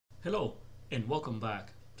Hello and welcome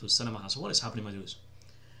back to Cinema House. What is happening, my dudes?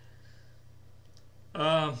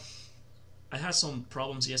 Uh, I had some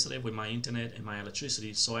problems yesterday with my internet and my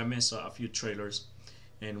electricity, so I missed a few trailers,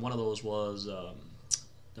 and one of those was the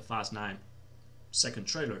Fast 9 second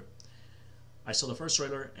trailer. I saw the first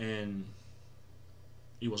trailer and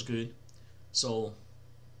it was good, so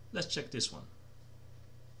let's check this one.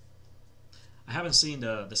 I haven't seen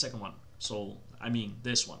the second one, so I mean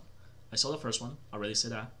this one. I saw the first one, I already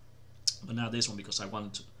said that, but now this one because I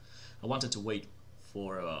wanted to wait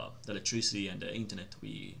for the electricity and the internet to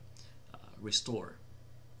be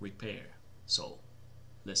repair. So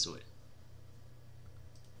let's do it.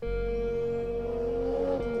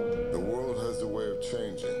 The world has a way of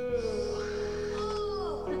changing,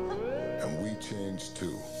 and we change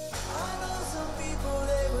too.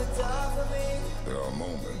 There are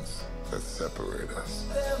moments that separate us,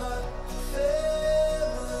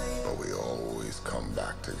 but we always come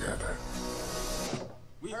back together.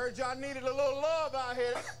 We heard y'all needed a little love out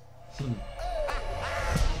here.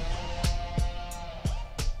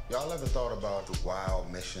 Y'all ever thought about the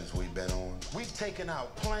wild missions we've been on? We've taken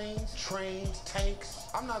out planes, trains, tanks.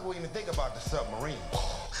 I'm not going to even think about the submarine.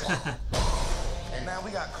 And now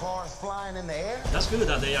we got cars flying in the air. That's good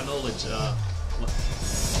that they acknowledge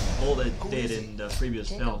all they did in the previous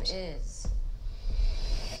Jacob films. is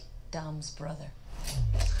Dom's brother.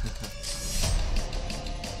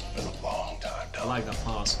 Been a long time, I Dom. like that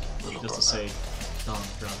pause just to say Dom,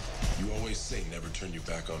 brother. You always say never turn your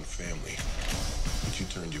back on family, but you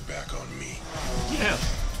turned your back on me. Yeah,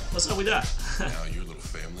 what's up with that? Now your little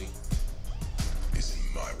family is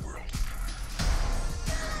in my world.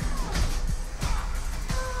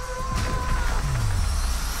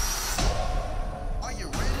 Are you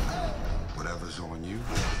ready? Whatever's on you,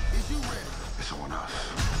 is you ready? It's on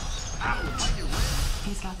us. Ouch.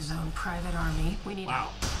 He's got his own private army. We need Wow.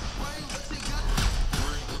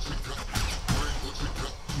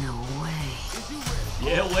 No way.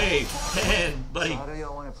 Yeah, wait. Man, buddy. How do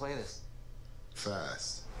y'all want to play this?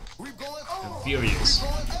 Fast. I'm furious.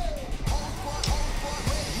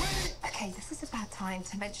 Okay, this is a bad time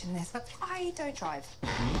to mention this, but I don't drive.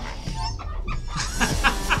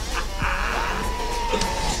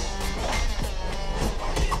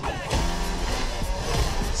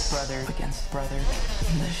 Brother against brother.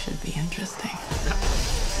 This should be interesting.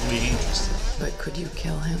 Really interesting. But could you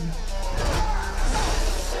kill him?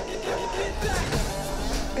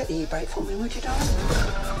 Could you bite for me, would you, darling?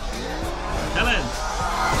 Helen!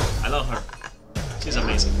 I love her. She's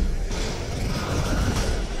amazing.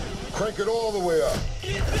 Crank it all the way up.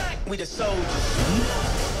 We the soldiers.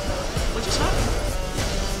 What just happened?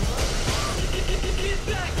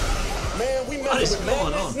 Man, we What is messing with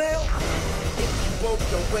going madness on? now. If you woke,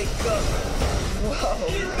 don't wake up. Whoa.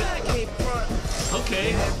 Can't front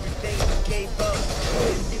Okay. everything we gave up.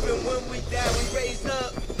 Even when we die, we raise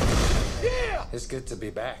up. Yeah. It's good to be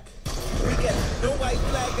back. We got no white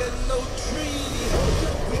flag and no treaty.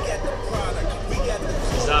 We got the product. We got the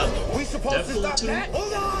Is that We supposed to Deadpool stop 2? that?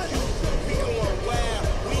 Hold on. We going wild.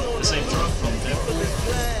 We on The same truck from Deadpool?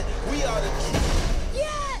 We are the truth.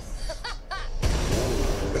 Yes!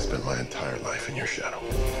 I spent my entire life in your shadow.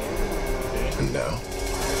 And now,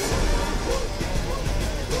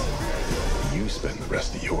 you spend the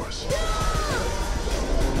rest of yours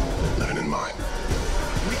living in mine.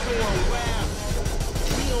 We going wild.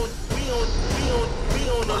 We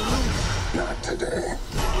on the loose. Not today.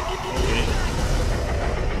 Okay.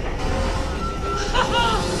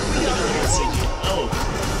 Oh,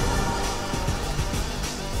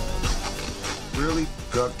 Really?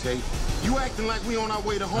 Duct tape? You acting like we on our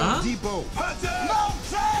way to Home Huh? Depot.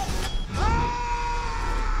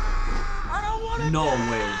 no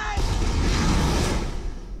way.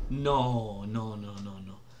 No.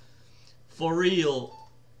 For real.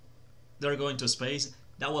 They're going to space?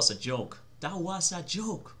 That was a joke. That was a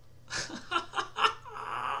joke.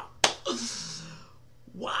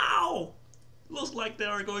 Wow. Looks like they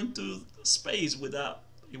are going to space with that.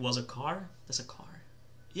 It was a car? That's a car.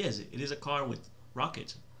 Yes, it is a car with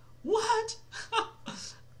rockets. What?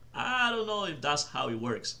 I don't know if that's how it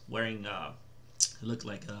works. Wearing it look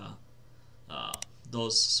like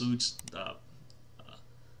those suits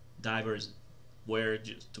divers wear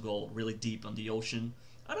just to go really deep on the ocean.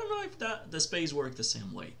 I don't know if the space works the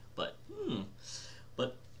same way, but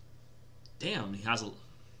but damn, he has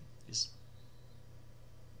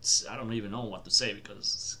I don't even know what to say because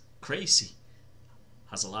it's crazy.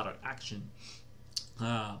 Has a lot of action,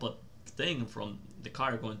 but the thing from the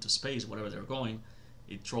car going to space, whatever they're going,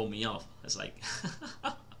 it threw me off. It's like,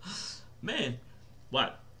 man,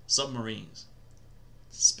 what? Submarines,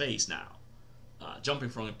 space now. jumping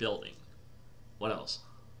from a building. What else?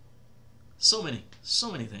 So many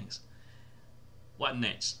things. What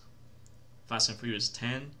next? Fast and Furious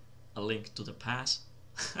 10, A Link to the Past.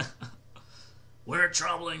 We're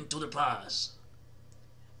traveling to the past.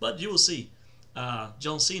 But you will see,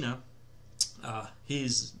 John Cena,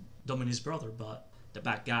 he's Dominic's brother, but the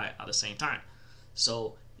bad guy at the same time.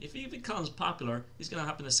 So if he becomes popular, it's gonna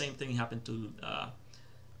happen the same thing happened to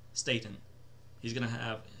Statham. He's gonna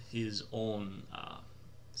have his own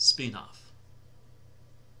spin-off.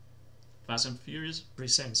 Fast and Furious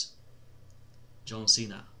presents John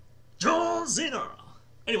Cena. John Cena!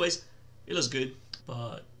 Anyways, it looks good,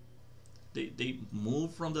 but they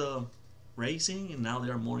moved from the racing and now they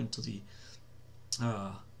are more into the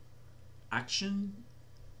action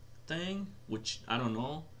thing, which I don't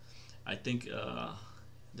know. I think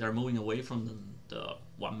they're moving away from the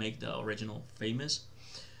what make the original famous.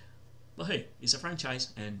 But hey, it's a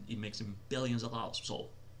franchise and it makes them billions of dollars, so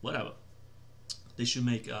whatever. They should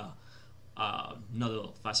make another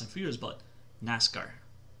Fast and Furious, but NASCAR.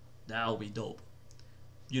 That'll be dope.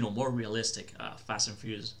 You know, more realistic. Fast and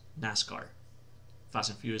Furious NASCAR. Fast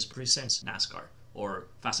and Furious presents NASCAR, or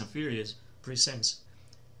Fast and Furious presents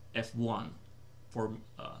F1 for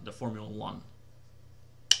the Formula 1.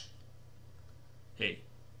 Hey,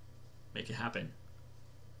 make it happen.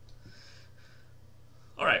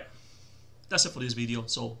 Alright, that's it for this video.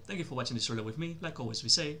 So thank you for watching this trailer with me. Like always we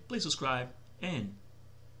say, please subscribe and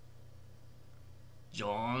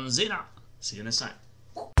John Cena. See you next time.